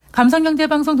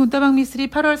감성경제방송 돈다방 미스리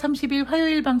 8월 30일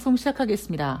화요일 방송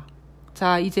시작하겠습니다.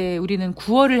 자, 이제 우리는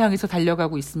 9월을 향해서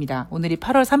달려가고 있습니다. 오늘이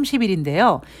 8월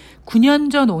 30일인데요.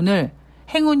 9년 전 오늘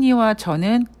행운이와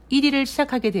저는 1위를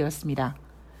시작하게 되었습니다.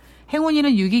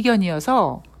 행운이는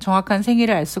유기견이어서 정확한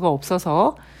생일을 알 수가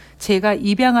없어서 제가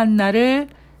입양한 날을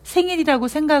생일이라고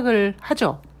생각을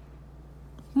하죠.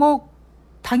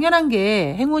 당연한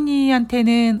게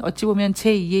행운이한테는 어찌 보면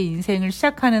제2의 인생을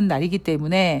시작하는 날이기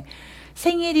때문에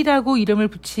생일이라고 이름을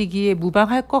붙이기에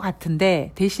무방할 것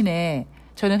같은데, 대신에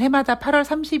저는 해마다 8월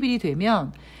 30일이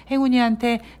되면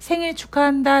행운이한테 생일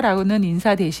축하한다라는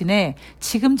인사 대신에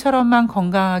지금처럼만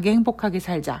건강하게 행복하게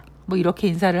살자, 이렇게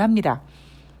인사를 합니다.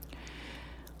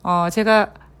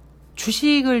 제가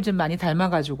주식을 좀 많이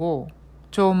닮아가지고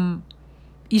좀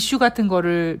이슈 같은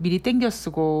거를 미리 땡겨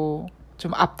쓰고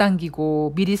좀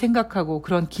앞당기고 미리 생각하고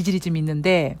그런 기질이 좀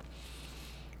있는데,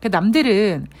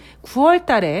 남들은 9월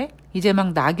달에 이제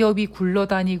막 낙엽이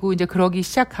굴러다니고 이제 그러기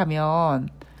시작하면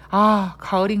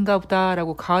가을인가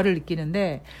보다라고 가을을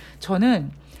느끼는데, 저는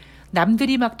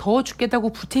남들이 막 더워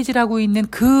죽겠다고 부채질하고 있는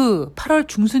그 8월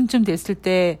중순쯤 됐을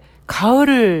때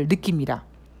가을을 느낍니다.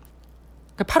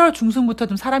 8월 중순부터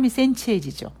좀 사람이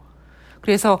센치해지죠.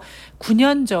 그래서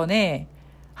 9년 전에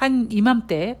한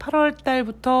이맘때 8월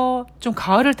달부터 좀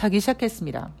가을을 타기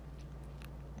시작했습니다.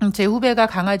 제 후배가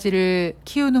강아지를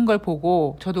키우는 걸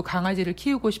보고 저도 강아지를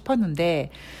키우고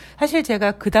싶었는데, 사실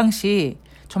제가 그 당시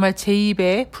정말 제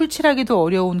입에 풀칠하기도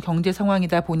어려운 경제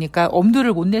상황이다 보니까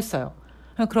엄두를 못 냈어요.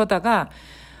 그러다가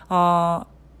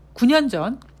 9년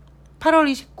전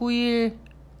 8월 29일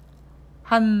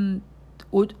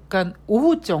그러니까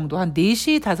오후 정도 한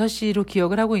 4시, 5시로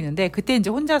기억을 하고 있는데, 그때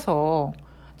이제 혼자서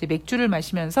이제 맥주를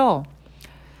마시면서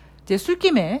이제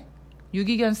술김에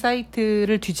유기견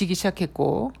사이트를 뒤지기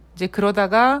시작했고, 이제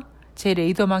그러다가 제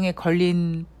레이더망에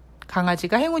걸린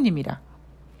강아지가 행운입니다.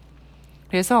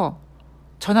 그래서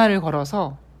전화를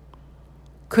걸어서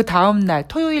그 다음날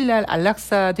토요일날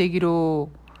안락사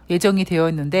되기로 예정이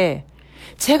되었는데,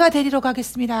 제가 데리러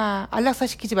가겠습니다, 안락사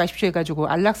시키지 마십시오 해가지고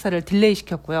안락사를 딜레이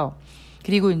시켰고요.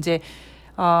 그리고 이제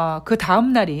그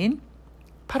다음날인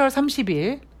 8월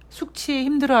 30일 숙취에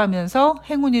힘들어하면서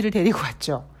행운이를 데리고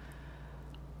왔죠.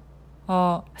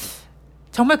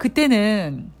 정말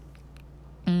그때는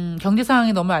경제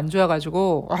상황이 너무 안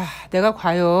좋아가지고 내가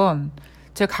과연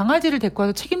제 강아지를 데리고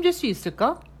와서 책임질 수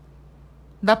있을까?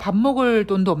 나 밥 먹을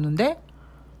돈도 없는데?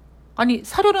 아니,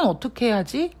 사료는 어떻게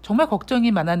하지? 정말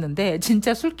걱정이 많았는데,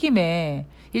 진짜 술김에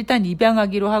일단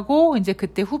입양하기로 하고, 이제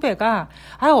그때 후배가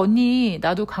언니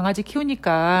나도 강아지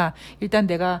키우니까 일단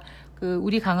내가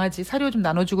우리 강아지 사료 좀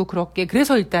나눠주고 그럴게.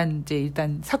 그래서 일단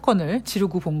사건을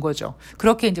지르고 본 거죠.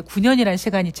 그렇게 이제 9년이라는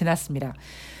시간이 지났습니다.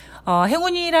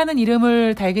 행운이라는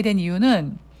이름을 달게 된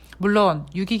이유는, 물론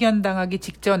유기견 당하기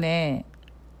직전에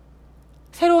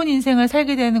새로운 인생을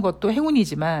살게 되는 것도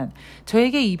행운이지만,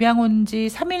 저에게 입양 온 지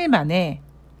 3일 만에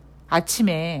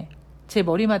아침에 제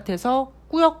머리맡에서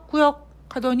꾸역꾸역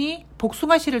하더니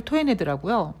복숭아 씨를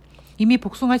토해내더라고요. 이미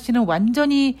복숭아 씨는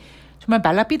완전히 정말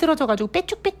말라 삐들어져가지고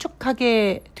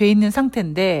빼쭉빼쭉하게 돼 있는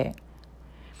상태인데,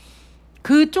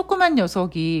 그 조그만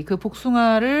녀석이 그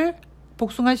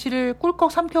복숭아 씨를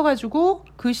꿀꺽 삼켜가지고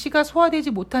그 씨가 소화되지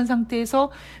못한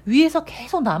상태에서 위에서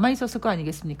계속 남아있었을 거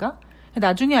아니겠습니까?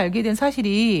 나중에 알게 된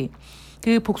사실이,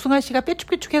 그 복숭아 씨가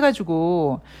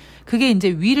빼쭉빼쭉해가지고 그게 이제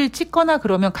위를 찢거나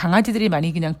그러면 강아지들이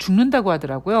많이 그냥 죽는다고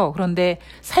하더라고요. 그런데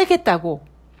살겠다고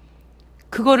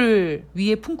그거를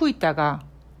위에 품고 있다가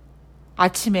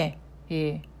아침에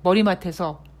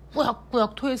머리맡에서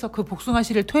꾸역꾸역 토해서 그 복숭아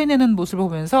씨를 토해내는 모습을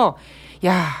보면서,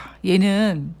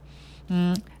 얘는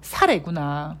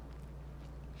사례구나.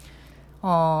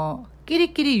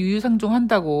 끼리끼리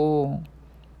유유상종한다고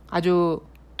아주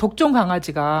독종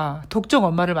강아지가 독종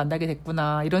엄마를 만나게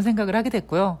됐구나, 이런 생각을 하게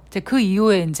됐고요. 이제 그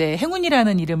이후에 이제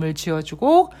행운이라는 이름을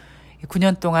지어주고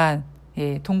 9년 동안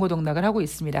동고동락을 하고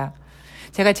있습니다.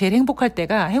 제가 제일 행복할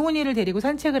때가, 행운이를 데리고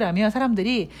산책을 하면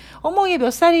사람들이 얘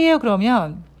몇 살이에요?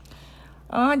 그러면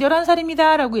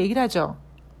 11살입니다 라고 얘기를 하죠.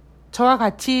 저와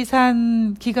같이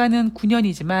산 기간은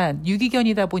 9년이지만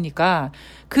유기견이다 보니까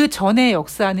그 전의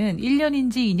역사는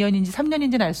 1년인지 2년인지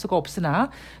 3년인지는 알 수가 없으나,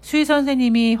 수의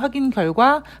선생님이 확인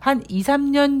결과 한 2,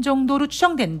 3년 정도로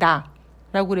추정된다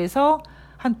라고 그래서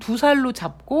한 2살로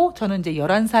잡고, 저는 이제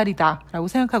 11살이다 라고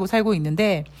생각하고 살고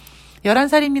있는데,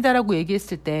 11살입니다 라고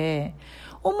얘기했을 때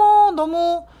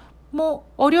너무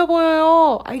어려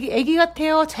보여요, 애기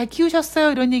같아요, 잘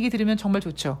키우셨어요, 이런 얘기 들으면 정말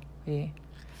좋죠.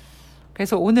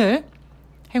 그래서 오늘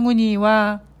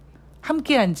행운이와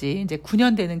함께한 지 이제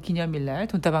 9년 되는 기념일날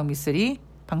돈다방 미쓰리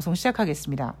방송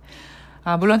시작하겠습니다.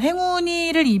 물론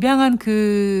행운이를 입양한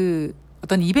그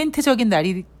어떤 이벤트적인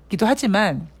날이 기도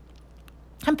하지만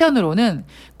한편으로는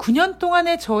 9년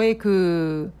동안의 저의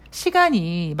그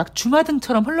시간이 막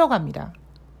주마등처럼 흘러갑니다.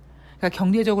 그러니까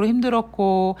경제적으로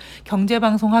힘들었고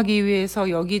경제방송 하기 위해서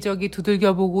여기저기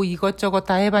두들겨보고 이것저것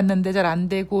다 해봤는데 잘 안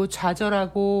되고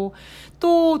좌절하고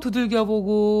또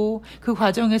두들겨보고 그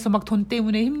과정에서 막 돈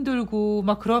때문에 힘들고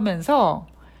막 그러면서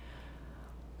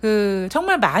그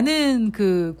정말 많은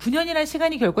그 9년이라는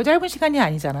시간이 결코 짧은 시간이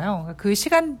아니잖아요. 그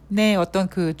시간의 어떤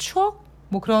그 추억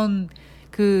뭐 그런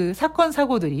그 사건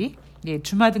사고들이 예,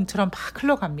 주마등처럼 막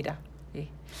흘러갑니다. 예.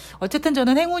 어쨌든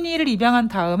저는 행운이를 입양한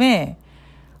다음에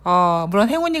물론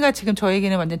행운이가 지금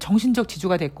저에게는 완전 정신적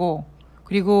지주가 됐고,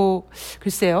 그리고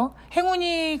글쎄요,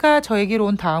 행운이가 저에게로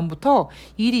온 다음부터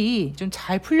일이 좀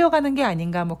잘 풀려가는 게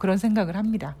아닌가 뭐 그런 생각을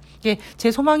합니다. 이게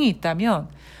제 소망이 있다면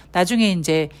나중에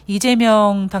이제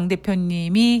이재명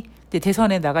당대표님이 이제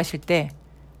대선에 나가실 때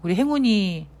우리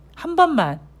행운이 한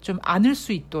번만 좀 안을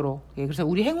수 있도록, 예, 그래서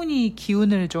우리 행운이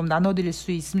기운을 좀 나눠드릴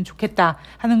수 있으면 좋겠다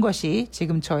하는 것이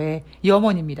지금 저의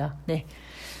염원입니다. 네.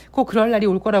 꼭 그럴 날이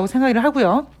올 거라고 생각을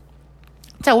하고요.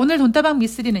 자, 오늘 돈다방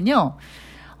미쓰리는요.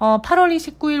 8월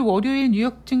 29일 월요일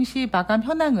뉴욕 증시 마감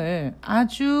현황을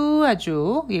아주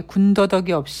예,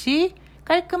 군더더기 없이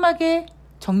깔끔하게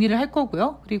정리를 할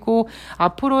거고요. 그리고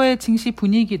앞으로의 증시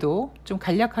분위기도 좀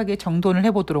간략하게 정돈을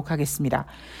해보도록 하겠습니다.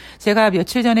 제가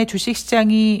며칠 전에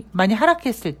주식시장이 많이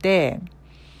하락했을 때,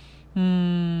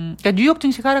 그러니까 뉴욕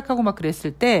증시가 하락하고 막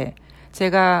그랬을 때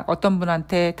제가 어떤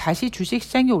분한테 다시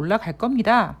주식시장이 올라갈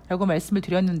겁니다 라고 말씀을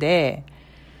드렸는데,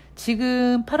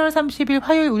 지금 8월 30일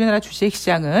화요일 우리나라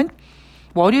주식시장은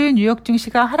월요일 뉴욕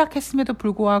증시가 하락했음에도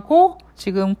불구하고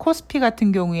지금 코스피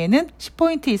같은 경우에는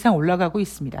 10포인트 이상 올라가고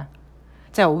있습니다.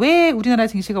 자, 왜 우리나라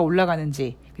증시가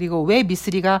올라가는지, 그리고 왜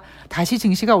미쓰리가 다시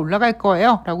증시가 올라갈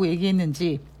거예요 라고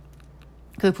얘기했는지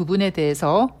그 부분에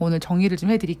대해서 오늘 정리를 좀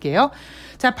해드릴게요.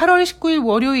 자, 8월 19일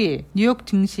월요일 뉴욕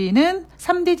증시는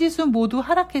 3대 지수 모두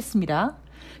하락했습니다.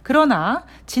 그러나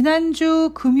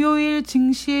지난주 금요일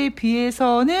증시에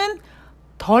비해서는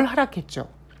덜 하락했죠.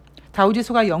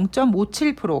 다우지수가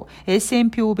 0.57%,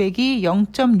 S&P 500이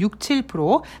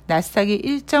 0.67%, 나스닥이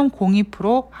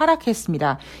 1.02%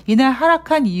 하락했습니다. 이날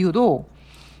하락한 이유도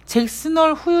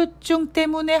잭슨홀 후유증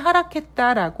때문에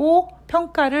하락했다라고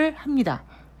평가를 합니다.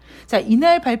 자,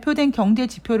 이날 발표된 경제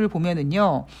지표를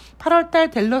보면은요,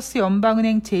 8월달 댈러스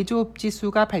연방은행 제조업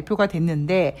지수가 발표가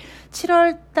됐는데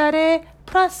 7월달에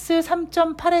플러스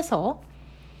 3.8에서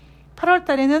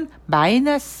 8월달에는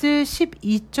마이너스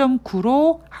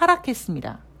 12.9로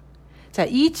하락했습니다. 자,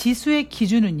 이 지수의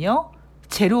기준은요,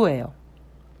 제로예요.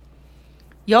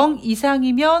 0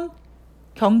 이상이면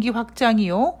경기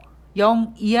확장이요,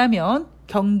 0 이하면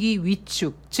경기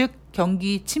위축, 즉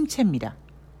경기 침체입니다.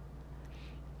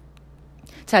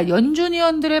 자, 연준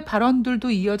의원들의 발언들도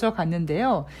이어져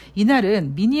갔는데요.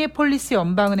 이날은 미니애폴리스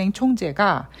연방은행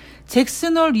총재가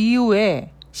잭슨홀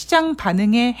이후에 시장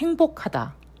반응에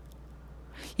행복하다.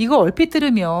 이거 얼핏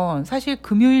들으면 사실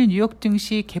금요일 뉴욕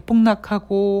증시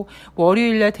개폭락하고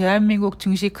월요일날 대한민국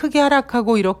증시 크게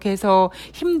하락하고 이렇게 해서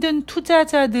힘든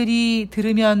투자자들이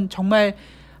들으면 정말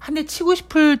한 대 치고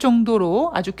싶을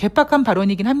정도로 아주 괴팍한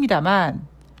발언이긴 합니다만,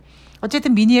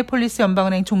 어쨌든 미니애폴리스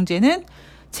연방은행 총재는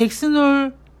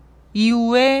잭슨홀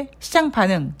이후의 시장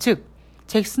반응, 즉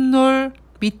잭슨홀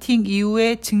미팅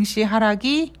이후의 증시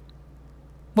하락이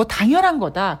뭐 당연한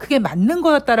거다, 그게 맞는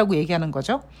거였다라고 얘기하는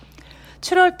거죠.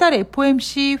 7월달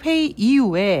FOMC 회의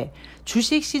이후에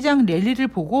주식시장 랠리를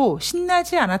보고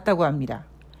신나지 않았다고 합니다.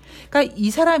 그러니까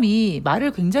이 사람이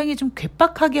말을 굉장히 좀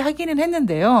괴팍하게 하기는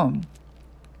했는데요.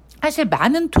 사실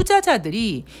많은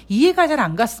투자자들이 이해가 잘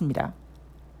안 갔습니다.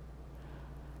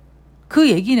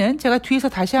 그 얘기는 제가 뒤에서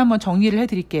다시 한번 정리를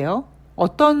해드릴게요.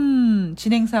 어떤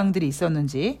진행사항들이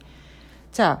있었는지.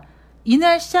 자,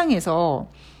 이날 시장에서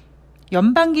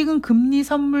연방기금 금리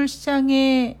선물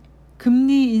시장의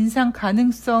금리 인상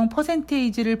가능성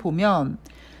퍼센테이지를 보면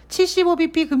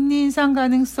 75bp 금리 인상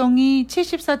가능성이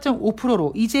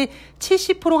 74.5%로 이제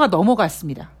 70%가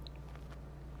넘어갔습니다.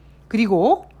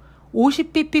 그리고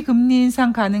 50bp 금리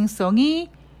인상 가능성이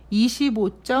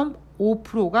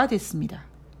 25.5%가 됐습니다.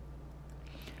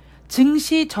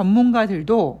 증시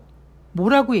전문가들도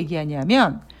뭐라고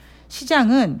얘기하냐면,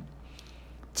 시장은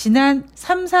지난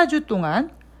 3, 4주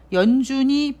동안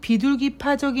연준이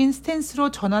비둘기파적인 스탠스로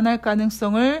전환할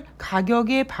가능성을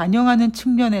가격에 반영하는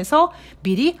측면에서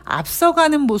미리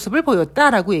앞서가는 모습을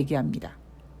보였다라고 얘기합니다.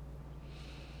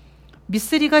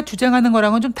 미쓰리가 주장하는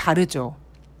거랑은 좀 다르죠.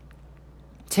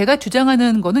 제가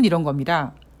주장하는 거는 이런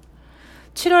겁니다.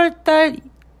 7월달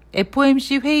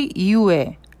FOMC 회의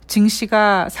이후에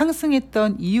증시가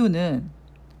상승했던 이유는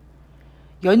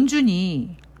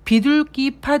연준이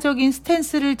비둘기파적인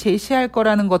스탠스를 제시할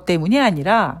거라는 것 때문이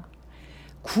아니라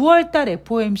 9월달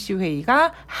FOMC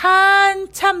회의가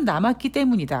한참 남았기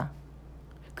때문이다.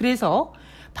 그래서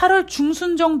 8월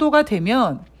중순 정도가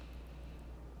되면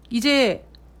이제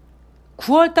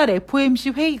 9월달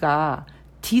FOMC 회의가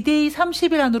D-Day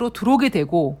 30일 안으로 들어오게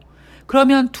되고,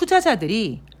 그러면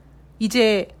투자자들이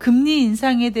이제 금리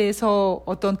인상에 대해서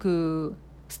어떤 그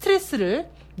스트레스를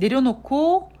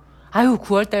내려놓고, 아유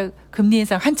 9월달 금리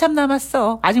인상 한참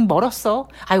남았어, 아직 멀었어,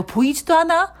 아유 보이지도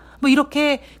않아, 뭐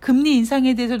이렇게 금리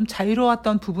인상에 대해서 좀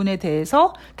자유로웠던 부분에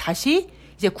대해서 다시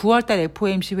이제 9월달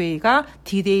FOMC 회의가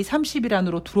D-Day 30일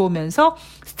안으로 들어오면서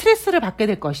스트레스를 받게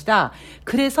될 것이다.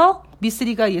 그래서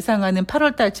미쓰리가 예상하는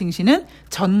 8월달 증시는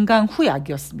전강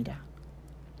후약이었습니다.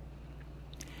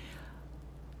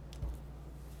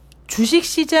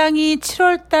 주식시장이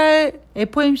 7월달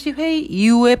FOMC 회의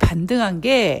이후에 반등한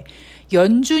게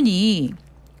연준이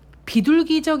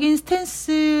비둘기적인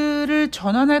스탠스를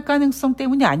전환할 가능성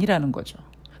때문이 아니라는 거죠.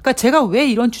 그러니까 제가 왜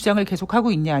이런 주장을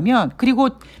계속하고 있냐면, 그리고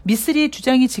미쓰리의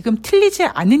주장이 지금 틀리지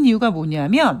않은 이유가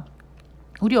뭐냐면,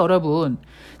 우리 여러분,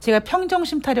 제가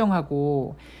평정심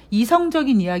타령하고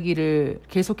이성적인 이야기를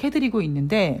계속 해드리고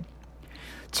있는데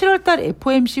 7월달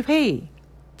FOMC 회의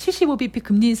 75bp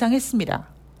금리 인상했습니다.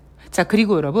 자,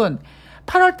 그리고 여러분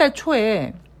 8월달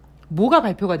초에 뭐가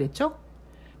발표가 됐죠?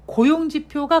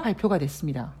 고용지표가 발표가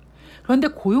됐습니다. 그런데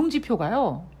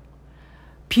고용지표가요,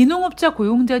 비농업자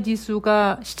고용자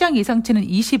지수가 시장 예상치는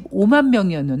 25만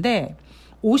명이었는데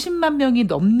 50만 명이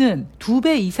넘는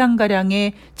 2배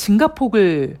이상가량의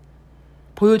증가폭을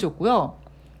보여줬고요.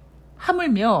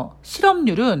 하물며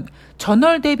실업률은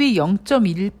전월 대비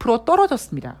 0.1%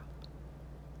 떨어졌습니다.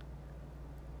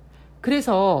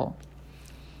 그래서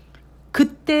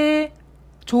그때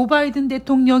조 바이든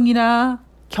대통령이나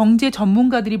경제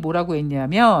전문가들이 뭐라고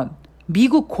했냐면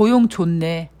미국 고용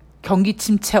좋네, 경기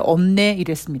침체 없네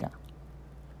이랬습니다.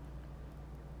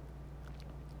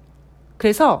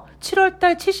 그래서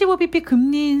 7월달 75bp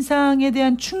금리 인상에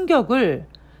대한 충격을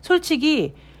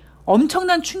솔직히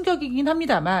엄청난 충격이긴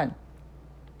합니다만,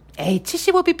 에이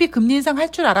 75bp 금리 인상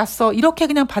할 줄 알았어 이렇게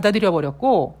그냥 받아들여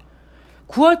버렸고,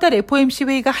 9월달 FOMC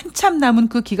회의가 한참 남은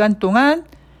그 기간 동안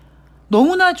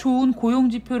너무나 좋은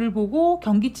고용지표를 보고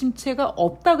경기 침체가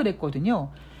없다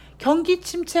그랬거든요. 경기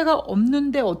침체가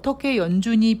없는데 어떻게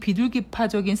연준이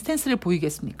비둘기파적인 스탠스를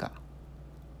보이겠습니까?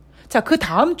 자, 그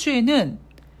다음 주에는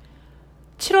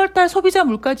 7월달 소비자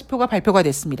물가지표가 발표가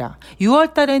됐습니다.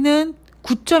 6월달에는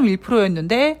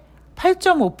 9.1%였는데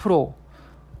 8.5%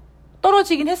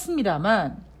 떨어지긴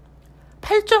했습니다만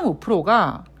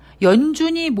 8.5%가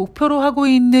연준이 목표로 하고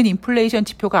있는 인플레이션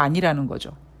지표가 아니라는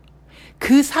거죠.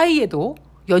 그 사이에도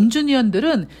연준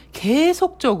위원들은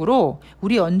계속적으로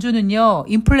우리 연준은요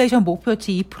인플레이션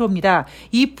목표치 2%입니다.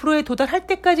 2%에 도달할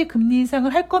때까지 금리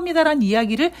인상을 할 겁니다라는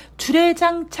이야기를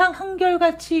주례장창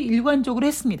한결같이 일관적으로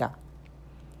했습니다.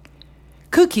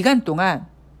 그 기간 동안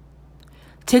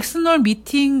잭슨홀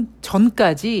미팅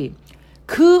전까지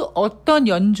그 어떤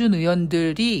연준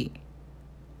의원들이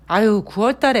아유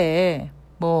 9월 달에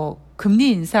뭐 금리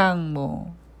인상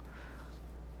뭐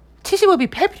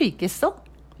 75bp 할 필요 있겠어?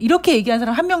 이렇게 얘기한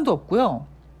사람 한 명도 없고요.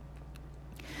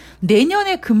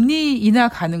 내년에 금리 인하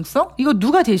가능성? 이거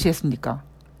누가 제시했습니까?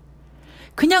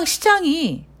 그냥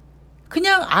시장이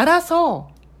그냥 알아서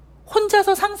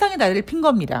혼자서 상상의 나래를 핀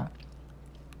겁니다.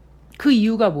 그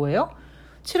이유가 뭐예요?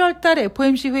 7월달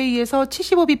FOMC 회의에서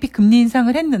 75bp 금리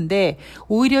인상을 했는데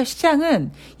오히려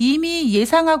시장은 이미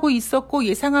예상하고 있었고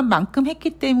예상한 만큼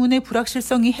했기 때문에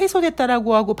불확실성이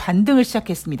해소됐다라고 하고 반등을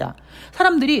시작했습니다.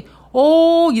 사람들이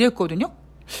이랬거든요.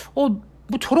 뭐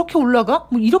저렇게 올라가?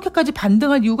 뭐 이렇게까지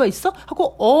반등할 이유가 있어?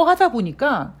 하고 하다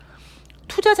보니까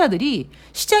투자자들이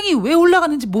시장이 왜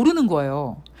올라가는지 모르는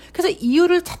거예요. 그래서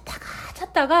이유를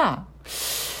찾다가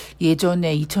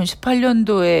예전에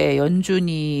 2018년도에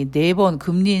연준이 4번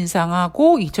금리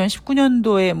인상하고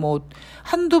 2019년도에 뭐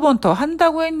한두 번 더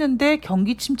한다고 했는데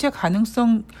경기 침체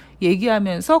가능성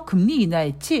얘기하면서 금리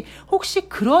인하했지, 혹시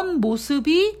그런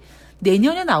모습이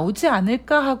내년에 나오지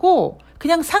않을까 하고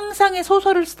그냥 상상의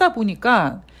소설을 쓰다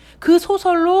보니까 그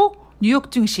소설로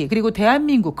뉴욕증시 그리고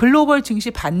대한민국 글로벌 증시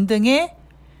반등에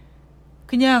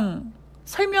그냥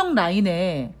설명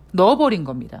라인에 넣어버린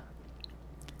겁니다.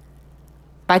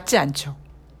 맞지 않죠.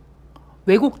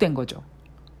 왜곡된 거죠.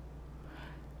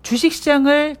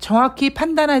 주식시장을 정확히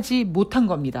판단하지 못한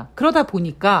겁니다. 그러다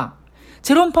보니까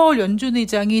제롬 파월 연준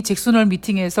의장이 잭슨홀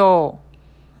미팅에서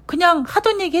그냥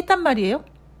하던 얘기 했단 말이에요.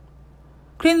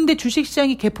 그랬는데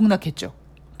주식시장이 개폭락했죠.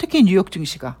 특히 뉴욕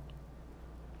증시가.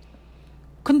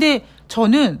 근데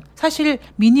저는 사실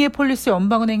미니애폴리스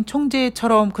연방은행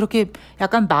총재처럼 그렇게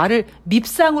약간 말을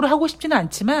밉상으로 하고 싶지는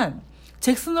않지만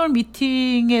잭슨홀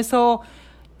미팅에서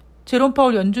제롬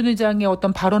파월 연준 의장의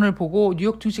어떤 발언을 보고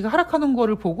뉴욕 증시가 하락하는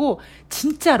거를 보고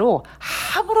진짜로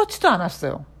아무렇지도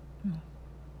않았어요.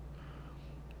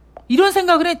 이런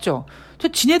생각을 했죠. 저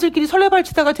지네들끼리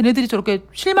설레발치다가 쟤네들이 저렇게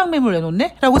실망매물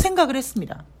내놓네? 라고 생각을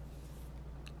했습니다.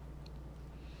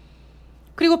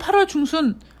 그리고 8월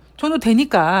중순 정도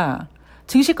되니까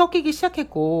증시 꺾이기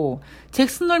시작했고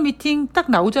잭슨홀 미팅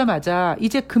딱 나오자마자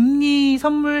이제 금리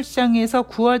선물 시장에서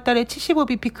 9월 달에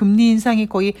 75bp 금리 인상이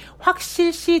거의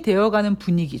확실시 되어가는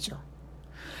분위기죠.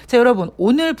 자, 여러분,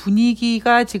 오늘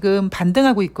분위기가 지금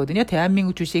반등하고 있거든요.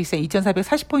 대한민국 주식시장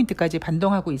 2440포인트까지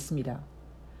반등하고 있습니다.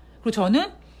 그리고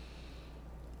저는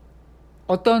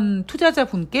어떤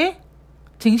투자자분께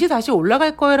증시 다시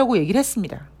올라갈 거라고 얘기를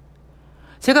했습니다.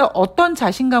 제가 어떤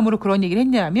자신감으로 그런 얘기를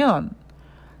했냐면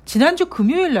지난주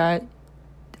금요일 날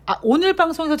오늘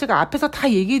방송에서 제가 앞에서 다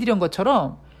얘기해 드린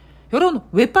것처럼 여러분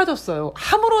왜 빠졌어요?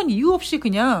 아무런 이유 없이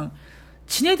그냥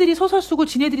지네들이 소설 쓰고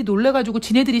지네들이 놀래가지고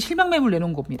지네들이 실망매물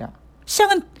내놓은 겁니다.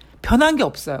 시장은 변한 게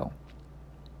없어요.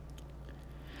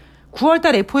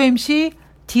 9월달 FOMC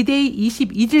D-Day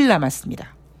 22일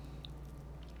남았습니다.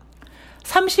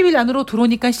 30일 안으로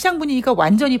들어오니까 시장 분위기가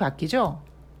완전히 바뀌죠.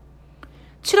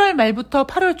 7월 말부터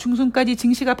 8월 중순까지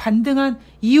증시가 반등한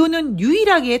이유는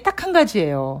유일하게 딱 한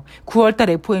가지예요. 9월달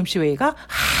FOMC 회의가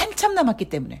한참 남았기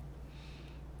때문에.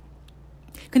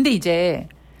 근데 이제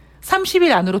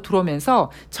 30일 안으로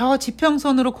들어오면서 저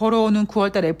지평선으로 걸어오는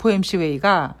 9월달 FOMC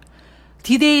회의가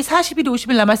D-Day 40일,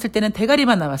 50일 남았을 때는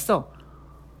대가리만 나왔어.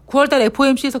 9월달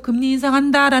FOMC에서 금리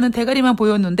인상한다라는 대가리만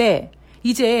보였는데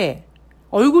이제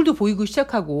얼굴도 보이고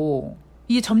시작하고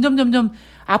이게 점점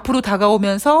앞으로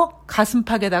다가오면서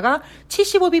가슴팍에다가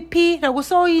 75bp라고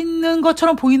써있는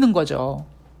것처럼 보이는 거죠.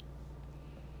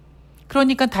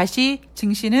 그러니까 다시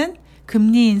증시는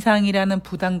금리 인상이라는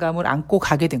부담감을 안고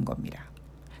가게 된 겁니다.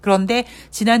 그런데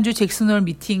지난주 잭슨홀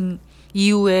미팅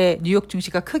이후에 뉴욕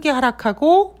증시가 크게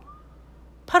하락하고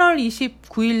 8월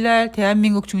 29일 날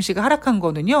대한민국 증시가 하락한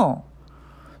거는요.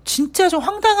 진짜 좀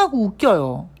황당하고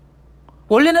웃겨요.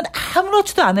 원래는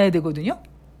아무렇지도 않아야 되거든요.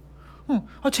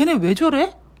 쟤네 왜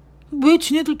저래? 왜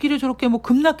지네들끼리 저렇게 뭐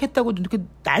급락했다고 이렇게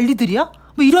난리들이야?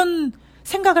 뭐 이런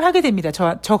생각을 하게 됩니다.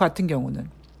 저 같은 경우는.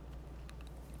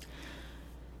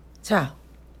 자,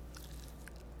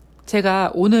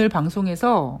 제가 오늘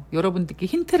방송에서 여러분들께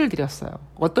힌트를 드렸어요.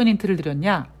 어떤 힌트를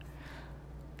드렸냐?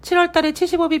 7월 달에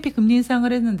 75bp 금리 인상을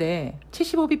했는데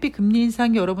 75bp 금리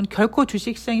인상이 여러분 결코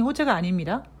주식시장의 호재가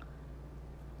아닙니다.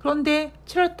 그런데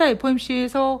 7월 달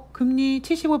FOMC에서 금리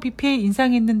 75bp에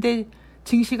인상했는데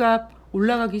증시가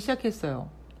올라가기 시작했어요.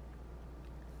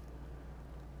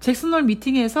 잭슨홀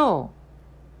미팅에서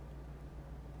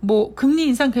뭐 금리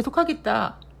인상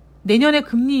계속하겠다. 내년에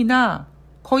금리 인하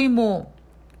거의 뭐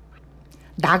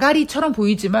나가리처럼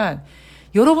보이지만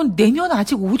여러분 내년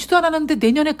아직 오지도 않았는데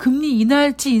내년에 금리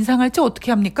인하할지 인상할지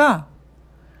어떻게 합니까?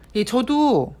 예,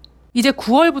 저도 이제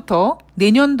 9월부터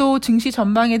내년도 증시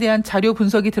전망에 대한 자료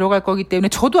분석이 들어갈 거기 때문에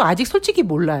저도 아직 솔직히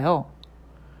몰라요.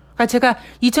 그러니까 제가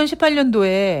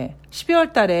 2018년도에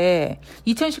 12월 달에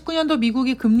 2019년도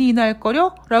미국이 금리 인하할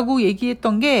거려? 라고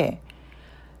얘기했던 게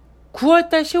 9월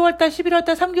달, 10월 달, 11월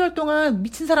달 3개월 동안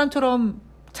미친 사람처럼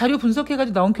자료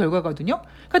분석해가지고 나온 결과거든요.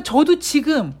 그러니까 저도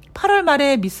지금 8월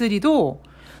말에 미쓰리도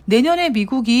내년에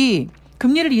미국이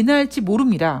금리를 인하할지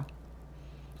모릅니다.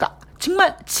 그러니까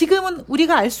정말 지금은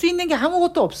우리가 알 수 있는 게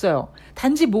아무것도 없어요.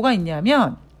 단지 뭐가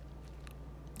있냐면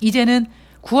이제는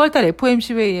 9월 달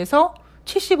FOMC 회의에서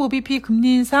 75bp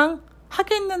금리 인상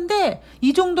하겠는데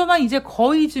이 정도만 이제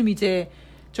거의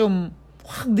좀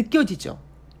확 느껴지죠.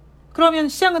 그러면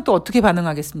시장은 또 어떻게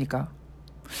반응하겠습니까?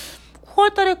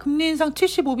 9월 달에 금리 인상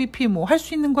 75bp 뭐 할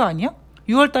수 있는 거 아니야?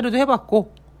 6월 달에도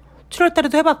해봤고 7월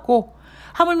달에도 해봤고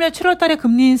하물며 7월 달에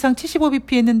금리 인상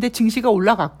 75bp 했는데 증시가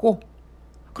올라갔고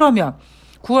그러면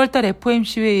 9월 달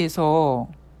FOMC 회의에서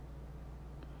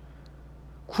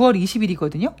 9월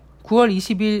 20일이거든요. 9월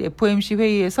 20일 FOMC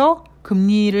회의에서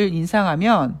금리를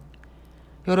인상하면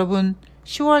여러분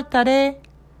 10월 달에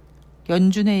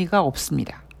연준회의가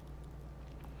없습니다.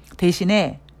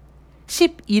 대신에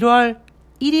 11월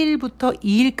 1일부터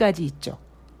 2일까지 있죠.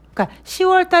 그러니까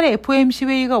 10월 달에 FOMC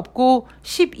회의가 없고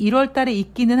 11월 달에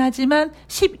있기는 하지만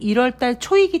 11월 달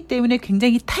초이기 때문에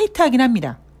굉장히 타이트하긴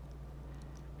합니다.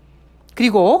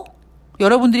 그리고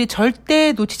여러분들이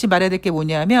절대 놓치지 말아야 될 게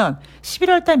뭐냐면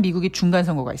 11월 달 미국이 중간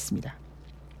선거가 있습니다.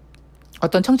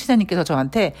 어떤 청취자님께서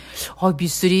저한테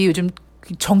미쓰리 요즘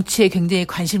정치에 굉장히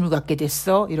관심을 갖게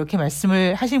됐어 이렇게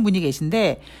말씀을 하신 분이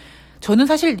계신데 저는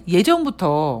사실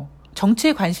예전부터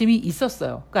정치에 관심이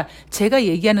있었어요. 그러니까 제가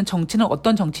얘기하는 정치는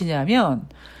어떤 정치냐면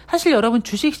사실 여러분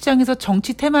주식시장에서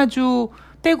정치 테마주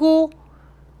빼고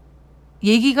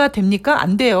얘기가 됩니까?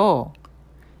 안 돼요.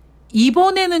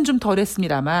 이번에는 좀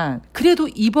덜했습니다만 그래도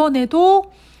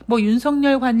이번에도 뭐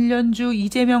윤석열 관련주,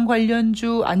 이재명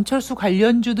관련주, 안철수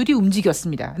관련주들이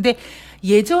움직였습니다. 근데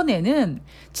예전에는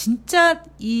진짜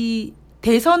이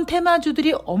대선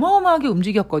테마주들이 어마어마하게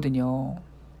움직였거든요.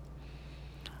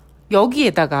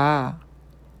 여기에다가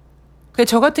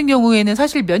저 같은 경우에는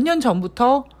사실 몇 년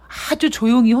전부터 아주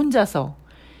조용히 혼자서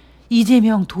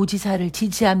이재명 도지사를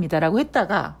지지합니다라고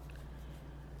했다가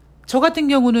저 같은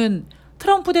경우는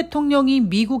트럼프 대통령이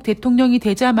미국 대통령이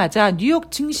되자마자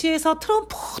뉴욕 증시에서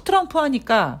트럼프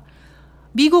하니까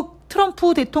미국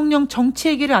트럼프 대통령 정치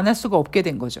얘기를 안 할 수가 없게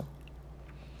된 거죠.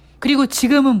 그리고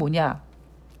지금은 뭐냐?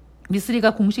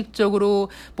 미쓰리가 공식적으로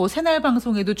뭐 새날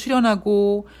방송에도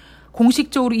출연하고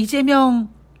공식적으로 이재명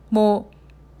뭐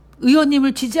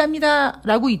의원님을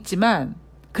지지합니다라고 있지만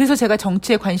그래서 제가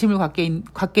정치에 관심을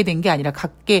갖게 된 게 아니라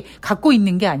갖고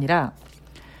있는 게 아니라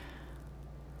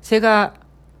제가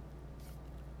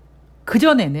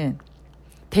그전에는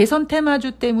대선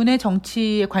테마주 때문에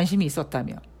정치에 관심이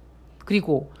있었다며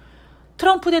그리고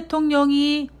트럼프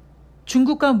대통령이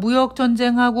중국과 무역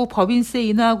전쟁하고 법인세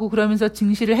인하하고 그러면서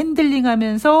증시를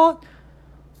핸들링하면서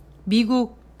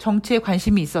미국 정치에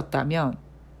관심이 있었다면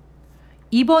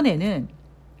이번에는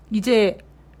이제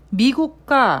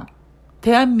미국과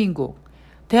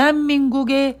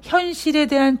대한민국의 현실에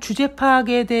대한 주제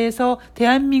파악에 대해서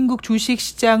대한민국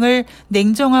주식시장을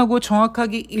냉정하고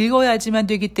정확하게 읽어야지만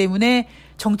되기 때문에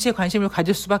정치에 관심을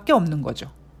가질 수밖에 없는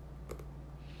거죠.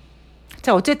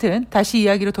 자, 어쨌든 다시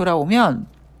이야기로 돌아오면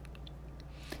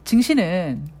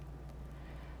증시는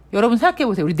여러분 생각해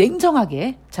보세요. 우리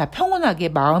냉정하게, 자, 평온하게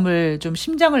마음을 좀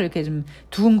심장을 이렇게 좀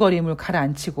두근거림을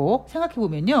가라앉히고 생각해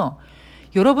보면요.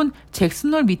 여러분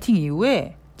잭슨홀 미팅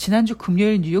이후에 지난주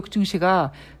금요일 뉴욕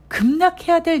증시가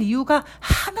급락해야 될 이유가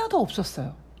하나도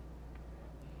없었어요.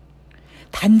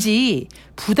 단지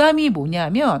부담이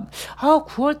뭐냐면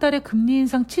 9월 달에 금리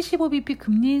인상 75bp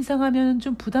금리 인상하면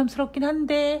좀 부담스럽긴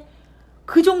한데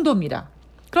그 정도입니다.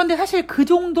 그런데 사실 그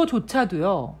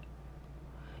정도조차도요.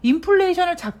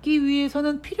 인플레이션을 잡기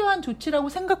위해서는 필요한 조치라고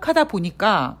생각하다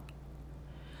보니까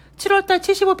 7월 달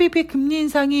 75bp 금리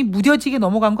인상이 무뎌지게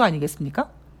넘어간 거 아니겠습니까?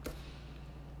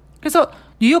 그래서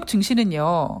뉴욕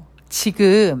증시는요.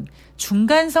 지금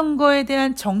중간 선거에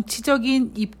대한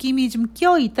정치적인 입김이 좀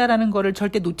끼어 있다라는 거를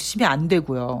절대 놓치시면 안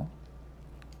되고요.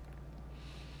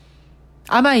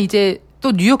 아마 이제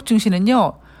또 뉴욕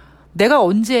증시는요. 내가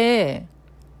언제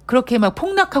그렇게 막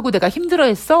폭락하고 내가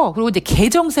힘들어했어. 그리고 이제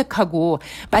개정색하고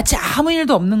마치 아무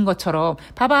일도 없는 것처럼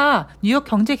봐봐 미국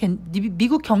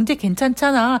경제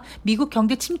괜찮잖아. 미국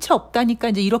경제 침체 없다니까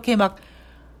이제 이렇게 막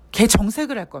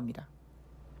개정색을 할 겁니다.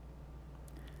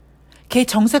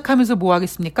 개정색하면서 뭐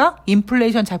하겠습니까?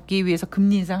 인플레이션 잡기 위해서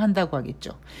금리 인상한다고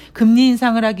하겠죠. 금리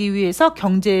인상을 하기 위해서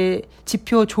경제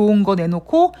지표 좋은 거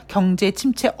내놓고 경제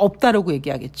침체 없다라고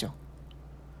얘기하겠죠.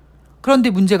 그런데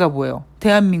문제가 뭐예요?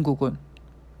 대한민국은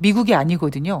미국이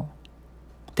아니거든요.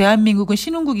 대한민국은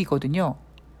신흥국이거든요.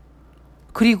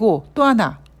 그리고 또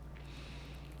하나,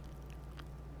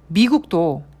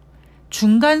 미국도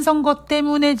중간선거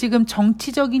때문에 지금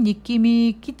정치적인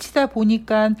입김이 끼치다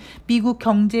보니까 미국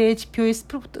경제 지표에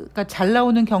그러니까 잘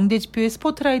나오는 경제 지표에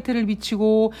스포트라이트를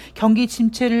비치고 경기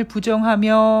침체를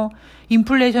부정하며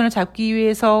인플레이션을 잡기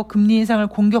위해서 금리 인상을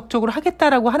공격적으로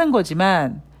하겠다라고 하는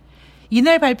거지만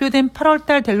이날 발표된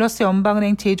 8월달 댈러스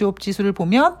연방은행 제조업 지수를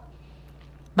보면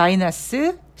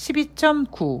마이너스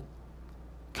 12.9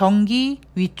 경기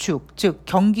위축, 즉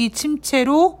경기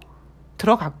침체로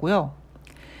들어갔고요.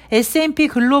 S&P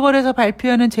글로벌에서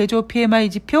발표하는 제조업 PMI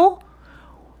지표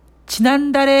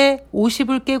지난달에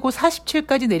 50을 깨고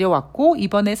 47까지 내려왔고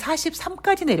이번에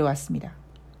 43까지 내려왔습니다.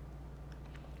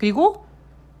 그리고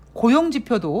고용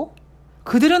지표도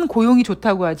그들은 고용이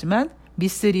좋다고 하지만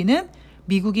미쓰리는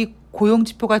미국이 고용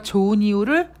지표가 좋은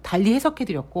이유를 달리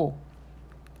해석해드렸고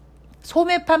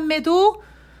소매 판매도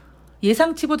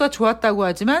예상치보다 좋았다고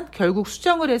하지만 결국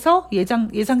수정을 해서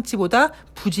예상치보다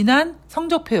부진한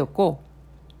성적표였고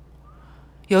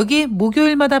여기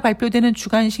목요일마다 발표되는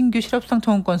주간 신규 실업수당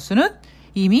청원 건수는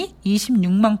이미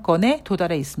 26만 건에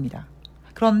도달해 있습니다.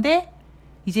 그런데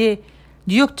이제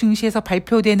뉴욕 증시에서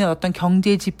발표되는 어떤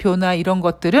경제 지표나 이런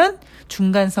것들은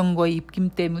중간 선거의 입김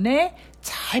때문에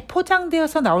잘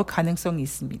포장되어서 나올 가능성이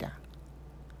있습니다.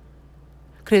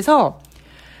 그래서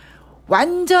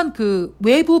완전 그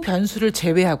외부 변수를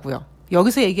제외하고요.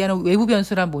 여기서 얘기하는 외부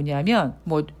변수란 뭐냐면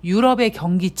뭐 유럽의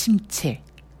경기 침체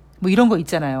뭐 이런 거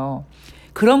있잖아요.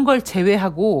 그런 걸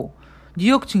제외하고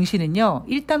뉴욕 증시는요,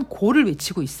 일단 고를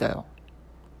외치고 있어요.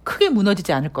 크게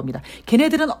무너지지 않을 겁니다.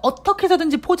 걔네들은 어떻게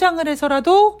해서든지 포장을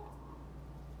해서라도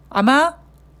아마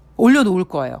올려놓을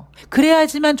거예요.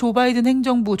 그래야지만 조 바이든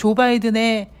행정부, 조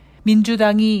바이든의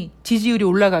민주당이 지지율이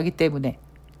올라가기 때문에.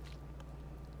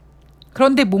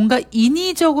 그런데 뭔가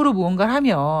인위적으로 무언가를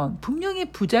하면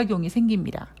분명히 부작용이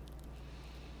생깁니다.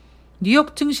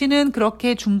 뉴욕 증시는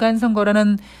그렇게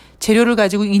중간선거라는 재료를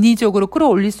가지고 인위적으로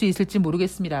끌어올릴 수 있을지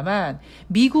모르겠습니다만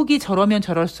미국이 저러면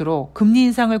저럴수록 금리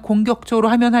인상을 공격적으로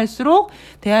하면 할수록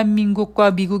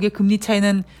대한민국과 미국의 금리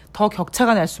차이는 더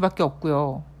격차가 날 수밖에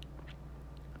없고요.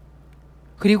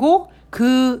 그리고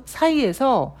그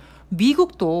사이에서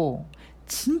미국도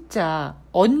진짜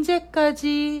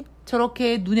언제까지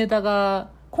저렇게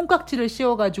눈에다가 콩깍지를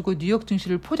씌워가지고 뉴욕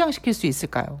증시를 포장시킬 수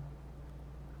있을까요?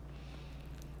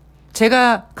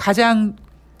 제가 가장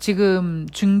지금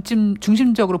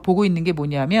중심적으로 보고 있는 게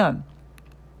뭐냐면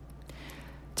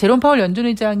제롬 파월 연준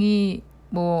의장이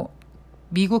뭐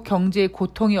미국 경제의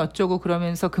고통이 어쩌고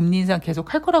그러면서 금리 인상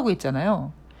계속 할 거라고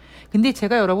했잖아요. 근데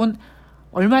제가 여러분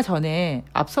얼마 전에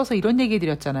앞서서 이런 얘기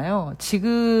드렸잖아요.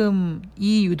 지금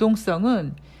이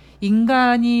유동성은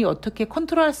인간이 어떻게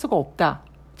컨트롤할 수가 없다.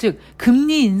 즉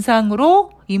금리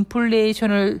인상으로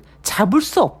인플레이션을 잡을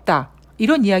수 없다.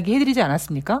 이런 이야기 해드리지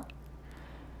않았습니까?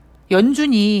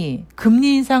 연준이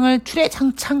금리 인상을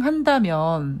주례장창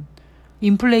한다면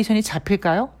인플레이션이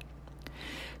잡힐까요?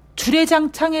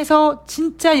 주례장창해서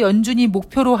진짜 연준이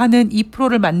목표로 하는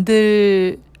 2%를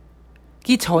만들기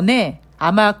전에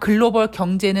아마 글로벌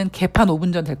경제는 개판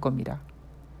 5분 전 될 겁니다.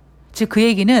 즉 그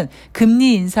얘기는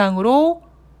금리 인상으로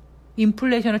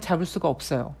인플레이션을 잡을 수가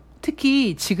없어요.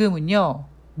 특히 지금은요.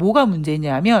 뭐가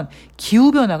문제냐면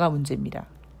기후변화가 문제입니다.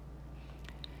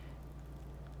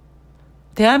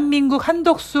 대한민국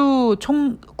한덕수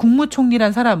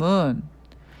국무총리란 사람은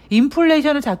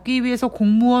인플레이션을 잡기 위해서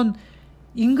공무원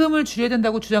임금을 줄여야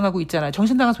된다고 주장하고 있잖아요.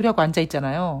 정신나간 소리하고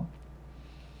앉아있잖아요.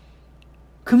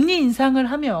 금리 인상을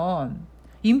하면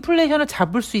인플레이션을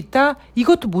잡을 수 있다?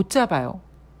 이것도 못 잡아요.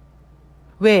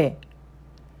 왜?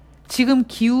 지금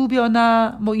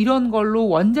기후변화 뭐 이런 걸로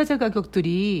원자재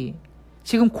가격들이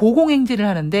지금 고공행진을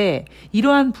하는데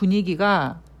이러한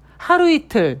분위기가 하루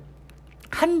이틀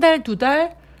한 달, 두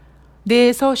달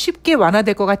내에서 쉽게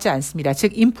완화될 것 같지 않습니다.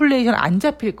 즉 인플레이션 안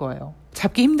잡힐 거예요.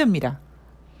 잡기 힘듭니다.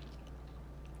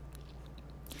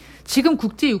 지금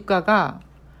국제 유가가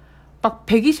막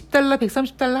 120달러,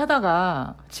 130달러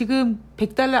하다가 지금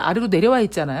 100달러 아래로 내려와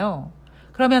있잖아요.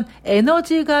 그러면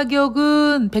에너지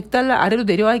가격은 100달러 아래로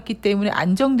내려와 있기 때문에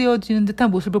안정되어지는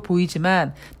듯한 모습을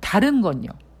보이지만 다른 건요.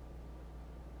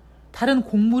 다른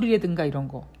곡물이라든가 이런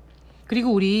거.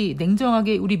 그리고 우리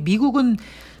냉정하게 우리 미국은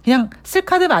그냥 쓸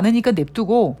카드 많으니까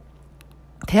냅두고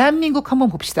대한민국 한번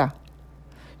봅시다.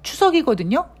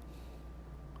 추석이거든요.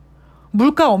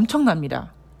 물가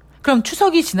엄청납니다. 그럼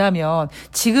추석이 지나면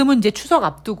지금은 이제 추석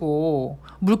앞두고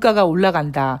물가가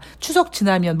올라간다. 추석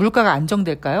지나면 물가가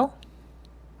안정될까요?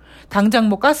 당장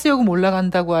뭐 가스요금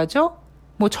올라간다고 하죠.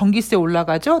 뭐 전기세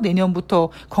올라가죠. 내년부터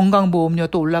건강보험료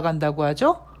또 올라간다고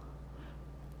하죠.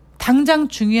 당장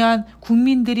중요한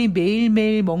국민들이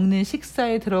매일매일 먹는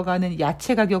식사에 들어가는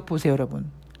야채 가격 보세요,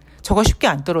 여러분. 저거 쉽게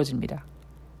안 떨어집니다.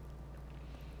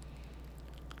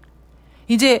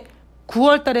 이제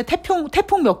 9월 달에 태풍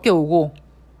몇 개 오고,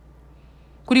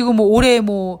 그리고 뭐 올해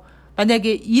뭐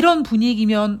만약에 이런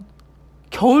분위기면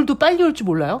겨울도 빨리 올 줄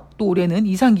몰라요? 또 올해는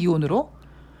이상기온으로.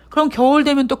 그럼 겨울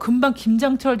되면 또 금방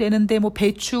김장철 되는데 뭐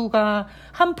배추가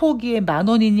한 포기에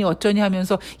 10,000원이니 어쩌니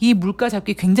하면서 이 물가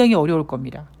잡기 굉장히 어려울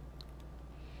겁니다.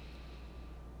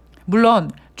 물론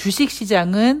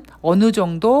주식시장은 어느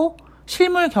정도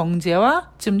실물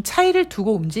경제와 좀 차이를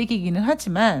두고 움직이기는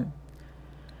하지만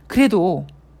그래도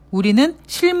우리는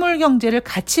실물 경제를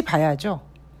같이 봐야죠.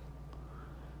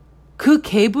 그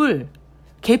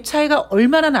갭 차이가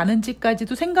얼마나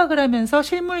나는지까지도 생각을 하면서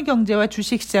실물 경제와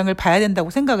주식시장을 봐야 된다고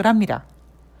생각을 합니다.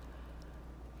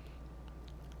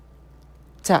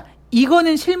 자,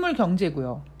 이거는 실물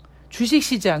경제고요.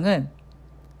 주식시장은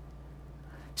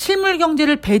실물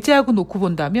경제를 배제하고 놓고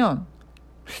본다면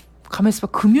가만히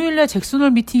있어봐. 금요일날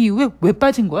잭슨홀 미팅 이후에 왜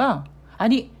빠진 거야?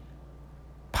 아니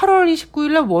 8월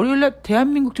 29일날 월요일날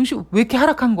대한민국 증시 왜 이렇게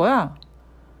하락한 거야?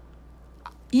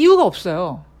 이유가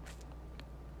없어요.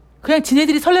 그냥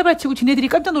지네들이 설레발치고 지네들이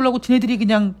깜짝 놀라고 지네들이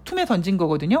그냥 툼에 던진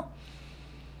거거든요.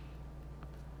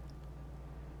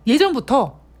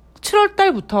 예전부터 7월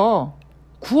달부터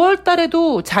 9월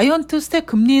달에도 자이언트 스텝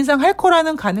금리 인상 할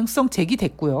거라는 가능성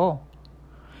제기됐고요.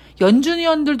 연준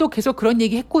위원들도 계속 그런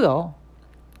얘기 했고요.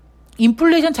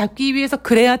 인플레이션 잡기 위해서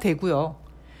그래야 되고요.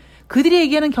 그들이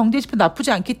얘기하는 경제지표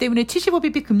나쁘지 않기 때문에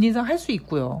 75bp 금리 인상 할 수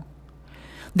있고요.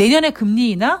 내년에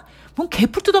금리 인하? 뭔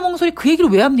개풀 뜯어먹는 소리 그 얘기를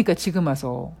왜 합니까? 지금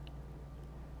와서.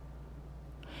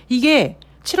 이게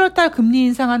 7월달 금리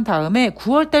인상한 다음에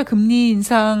 9월달 금리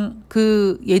인상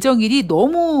그 예정일이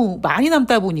너무 많이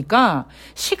남다 보니까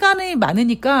시간이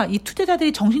많으니까 이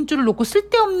투자자들이 정신줄을 놓고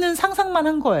쓸데없는 상상만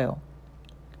한 거예요.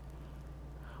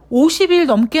 50일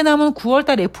넘게 남은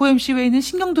 9월달 FOMC 회의는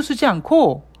신경도 쓰지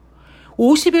않고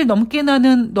 50일 넘게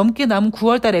남은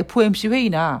 9월달 FOMC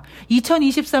회의나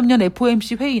 2023년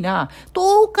FOMC 회의나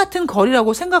똑같은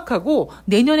거리라고 생각하고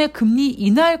내년에 금리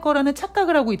인하할 거라는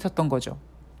착각을 하고 있었던 거죠.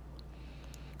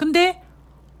 근데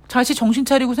다시 정신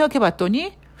차리고 생각해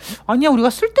봤더니 아니야, 우리가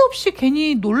쓸데없이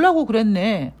괜히 놀라고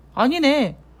그랬네.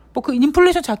 아니네. 뭐 그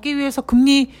인플레이션 잡기 위해서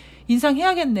금리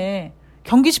인상해야겠네.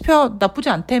 경기 지표 나쁘지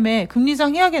않다며. 금리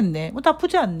인상해야겠네. 뭐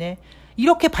나쁘지 않네.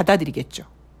 이렇게 받아들이겠죠.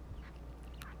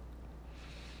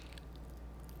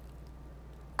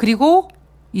 그리고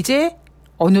이제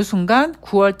어느 순간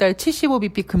 9월달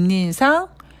 75bp 금리 인상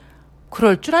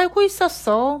그럴 줄 알고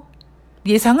있었어.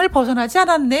 예상을 벗어나지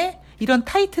않았네. 이런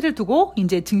타이틀을 두고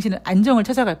이제 증시는 안정을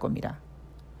찾아갈 겁니다.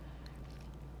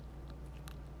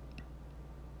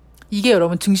 이게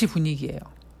여러분 증시 분위기예요.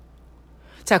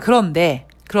 자, 그런데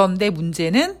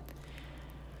문제는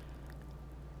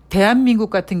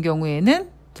대한민국 같은 경우에는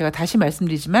제가 다시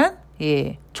말씀드리지만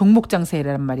종목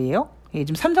장세란 말이에요.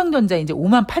 지금 삼성전자 이제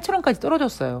 58,000원까지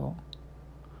떨어졌어요.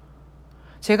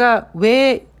 제가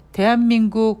왜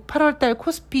대한민국 8월달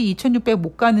코스피 2600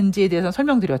 못 가는지에 대해서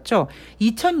설명드렸죠.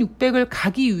 2600을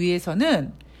가기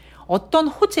위해서는 어떤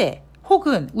호재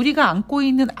혹은 우리가 안고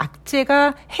있는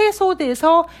악재가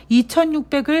해소돼서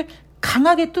 2600을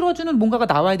강하게 뚫어주는 뭔가가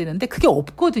나와야 되는데 그게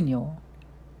없거든요.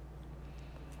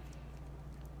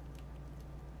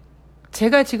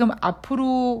 제가 지금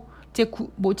앞으로 이제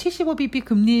 75bp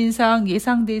금리 인상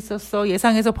예상돼 있었어.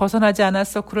 예상에서 벗어나지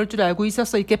않았어. 그럴 줄 알고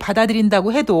있었어. 이렇게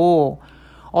받아들인다고 해도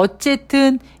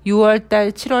어쨌든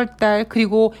 6월달, 7월달,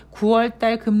 그리고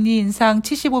 9월달 금리 인상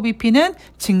 75bp는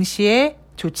증시에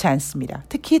좋지 않습니다.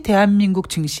 특히 대한민국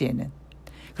증시에는.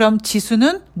 그럼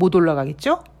지수는 못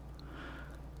올라가겠죠?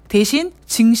 대신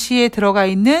증시에 들어가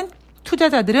있는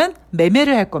투자자들은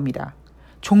매매를 할 겁니다.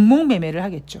 종목 매매를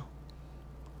하겠죠.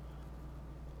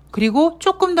 그리고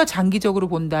조금 더 장기적으로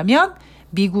본다면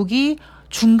미국이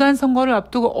중간 선거를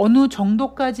앞두고 어느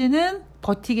정도까지는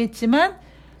버티겠지만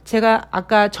제가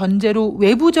아까 전제로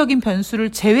외부적인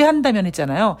변수를 제외한다면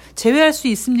했잖아요. 제외할 수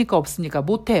있습니까? 없습니까?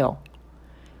 못해요.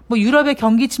 뭐 유럽의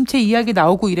경기 침체 이야기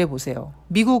나오고 이래 보세요.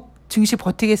 미국 증시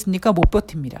버티겠습니까? 못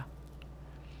버팁니다.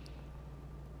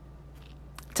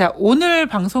 자, 오늘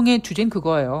방송의 주제는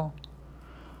그거예요.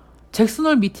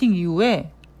 잭슨홀 미팅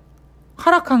이후에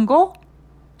하락한 거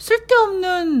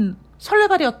쓸데없는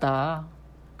설레발이었다.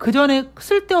 그전에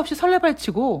쓸데없이 설레발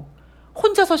치고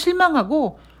혼자서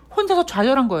실망하고 혼자서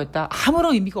좌절한 거였다.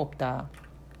 아무런 의미가 없다.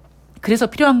 그래서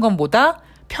필요한 건 뭐다?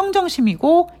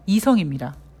 평정심이고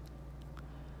이성입니다.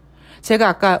 제가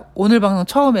아까 오늘 방송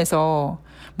처음에서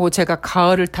뭐 제가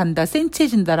가을을 탄다,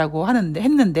 센치해진다라고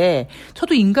했는데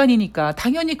저도 인간이니까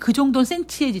당연히 그 정도는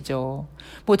센치해지죠.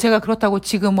 뭐 제가 그렇다고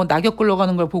지금 뭐 낙엽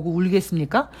굴러가는 걸 보고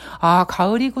울겠습니까? 아,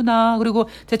 가을이구나. 그리고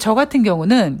저 같은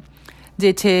경우는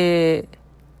이제 제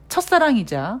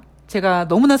첫사랑이자 제가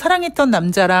너무나 사랑했던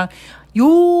남자랑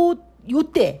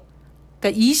요때,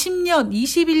 그러니까 20년,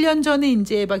 21년 전에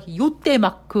이제 막 요때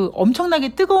막 그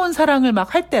엄청나게 뜨거운 사랑을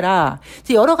막 할 때라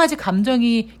이제 여러 가지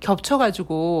감정이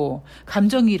겹쳐가지고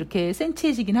감정이 이렇게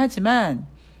센치해지긴 하지만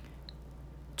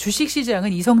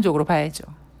주식시장은 이성적으로 봐야죠.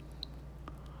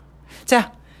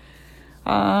 자,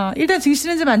 일단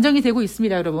증시는 좀 안정이 되고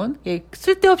있습니다, 여러분.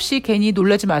 쓸데없이 괜히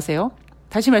놀라지 마세요.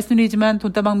 다시 말씀드리지만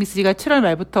돈다방 미쓰리가 7월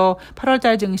말부터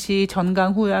 8월달 증시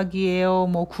전강 후약이에요.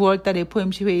 뭐 9월달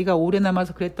FOMC 회의가 오래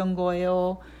남아서 그랬던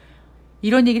거예요.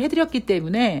 이런 얘기를 해드렸기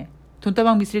때문에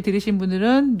돈다방 미쓰리 들으신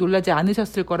분들은 놀라지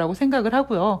않으셨을 거라고 생각을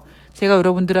하고요. 제가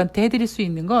여러분들한테 해드릴 수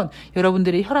있는 건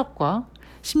여러분들의 혈압과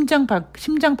심장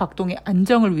박동의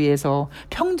안정을 위해서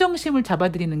평정심을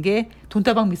잡아드리는 게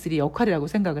돈다방 미쓰리 역할이라고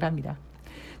생각을 합니다.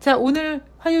 자, 오늘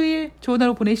화요일 좋은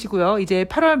하루 보내시고요. 이제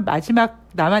 8월 마지막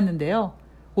남았는데요.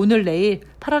 오늘 내일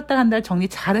 8월달 한 달 정리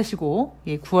잘 하시고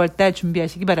 9월달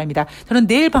준비하시기 바랍니다. 저는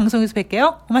내일 방송에서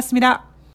뵐게요. 고맙습니다.